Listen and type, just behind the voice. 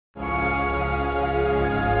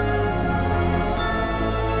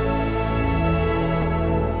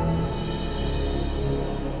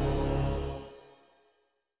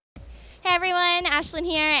Ashlen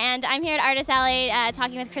here, and I'm here at Artist Alley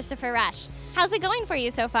talking with Christopher Rush. How's it going for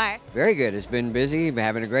you so far? Very good. It's been busy. Been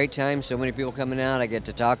having a great time. So many people coming out. I get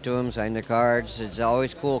to talk to them, sign their cards. It's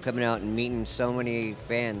always cool coming out and meeting so many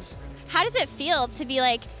fans. How does it feel to be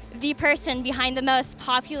like the person behind the most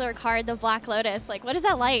popular card, the Black Lotus? Like, what is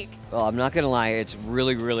that like? Well, I'm not going to lie. It's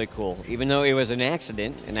really, really cool. Even though it was an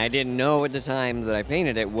accident, and I didn't know at the time that I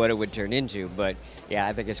painted it what it would turn into. But yeah,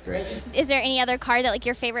 I think it's great. Is there any other card that like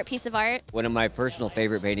your favorite piece of art? One of my personal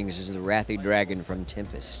favorite paintings is the Wrathy Dragon from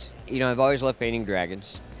Tempest. You know, I've always loved painting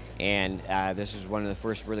dragons, and this is one of the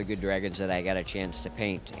first really good dragons that I got a chance to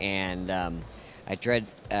paint. And I tried,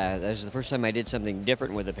 that was the first time I did something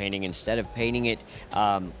different with the painting. Instead of painting it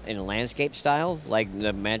in a landscape style, like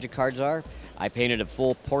the Magic cards are, I painted a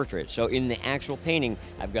full portrait. So in the actual painting,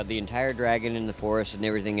 I've got the entire dragon in the forest and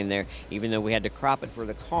everything in there. Even though we had to crop it for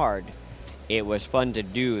the card, it was fun to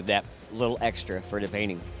do that little extra for the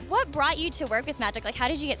painting. What brought you to work with Magic? Like, how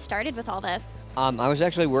did you get started with all this? I was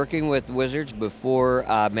actually working with Wizards before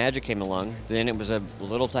Magic came along. Then it was a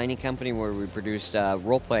little tiny company where we produced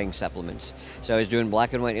role-playing supplements. So I was doing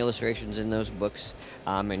black and white illustrations in those books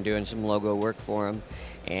and doing some logo work for them.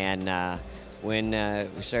 And when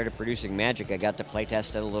we started producing Magic, I got to play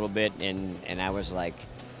test it a little bit, and I was like,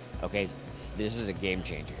 okay, this is a game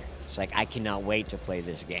changer. It's like, I cannot wait to play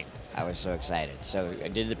this game. I was so excited. So I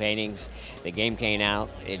did the paintings, the game came out,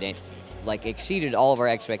 it like exceeded all of our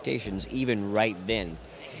expectations even right then.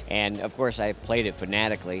 And of course I played it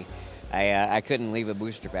fanatically. I couldn't leave a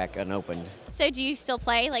booster pack unopened. So do you still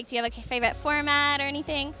play? Like, do you have a favorite format or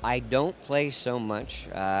anything? I don't play so much.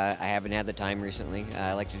 I haven't had the time recently.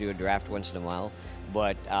 I like to do a draft once in a while.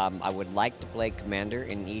 But I would like to play Commander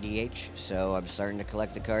in EDH, so I'm starting to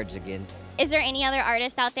collect the cards again. Is there any other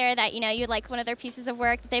artist out there that, you know, you'd like one of their pieces of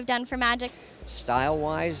work that they've done for Magic?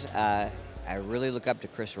 Style-wise, I really look up to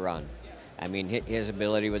Chris Ron. I mean, his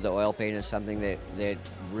ability with the oil paint is something that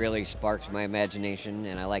really sparks my imagination,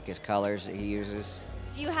 and I like his colors that he uses.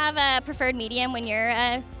 Do you have a preferred medium when you're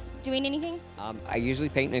doing anything? I usually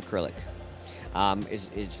paint in acrylic.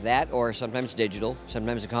 It's that or sometimes digital,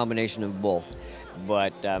 sometimes a combination of both.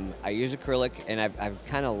 But I use acrylic, and I've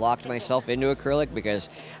kind of locked myself into acrylic because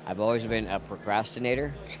I've always been a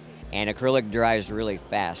procrastinator, and acrylic dries really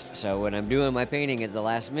fast. So when I'm doing my painting at the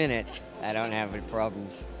last minute, I don't have any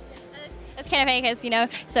problems. That's kind of funny because, you know,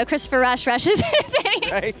 so Christopher Rush rushes his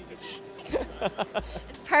Right?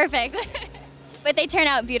 It's perfect. But they turn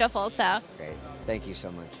out beautiful, so. Great. Thank you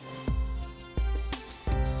so much.